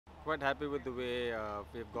Quite happy with the way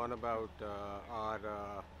we've gone about our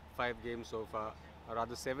 5 games so far, or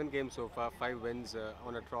rather 7 games so far, 5 wins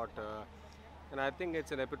on a trot. And I think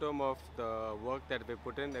it's an epitome of the work that we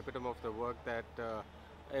put in, epitome of the work that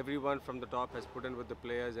everyone from the top has put in with the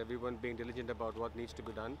players, everyone being diligent about what needs to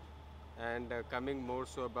be done. And coming more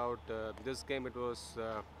so about this game, it was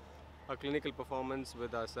a clinical performance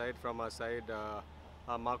with our side, from our side.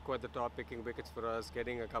 Marco at the top picking wickets for us,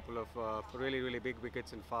 getting a couple of really big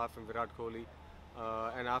wickets in far from Virat Kohli.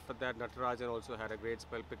 And after that, Natarajan also had a great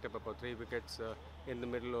spell, picked up about 3 wickets in the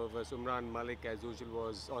middle of Umran Malik, as usual,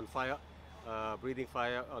 was on fire, breathing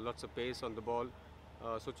fire, lots of pace on the ball.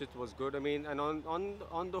 Suchit was good. I mean, and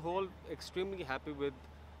on the whole, extremely happy with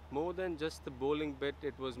more than just the bowling bit.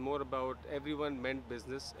 It was more about everyone meant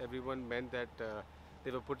business. Everyone meant that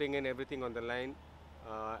they were putting in everything on the line.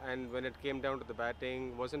 And when it came down to the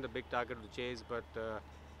batting, wasn't a big target to chase, but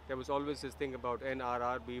there was always this thing about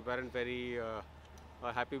NRR. We weren't very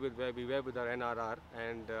happy with where we were with our NRR,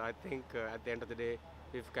 and I think at the end of the day,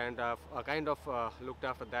 we've kind of looked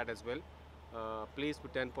after that as well. Pleased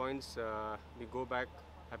with 10 points. We go back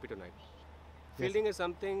happy tonight. Yes. Fielding is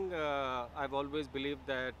something I've always believed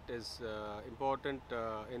that is important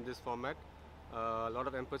in this format. A lot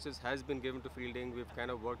of emphasis has been given to fielding. We've kind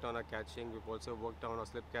of worked on our catching. We've also worked on our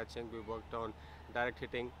slip catching. We've worked on direct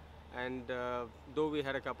hitting. And though we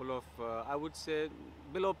had a couple of, I would say,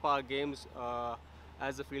 below par games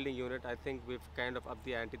as a fielding unit, I think we've kind of upped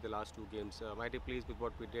the ante the last 2 games. Mighty pleased with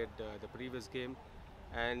what we did the previous game.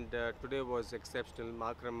 And today was exceptional.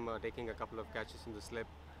 Markram taking a couple of catches in the slip.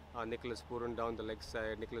 Nicholas Puran down the leg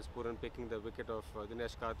side. Nicholas Puran picking the wicket of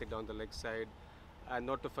Dinesh Karthik down the leg side. And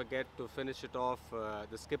not to forget, to finish it off,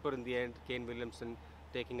 the skipper in the end, Kane Williamson,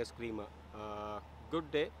 taking a screamer. Good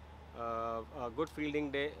day, a good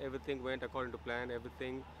fielding day. Everything went according to plan.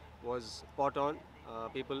 Everything was spot on.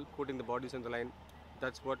 People putting the bodies on the line.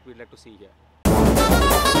 That's what we'd like to see here.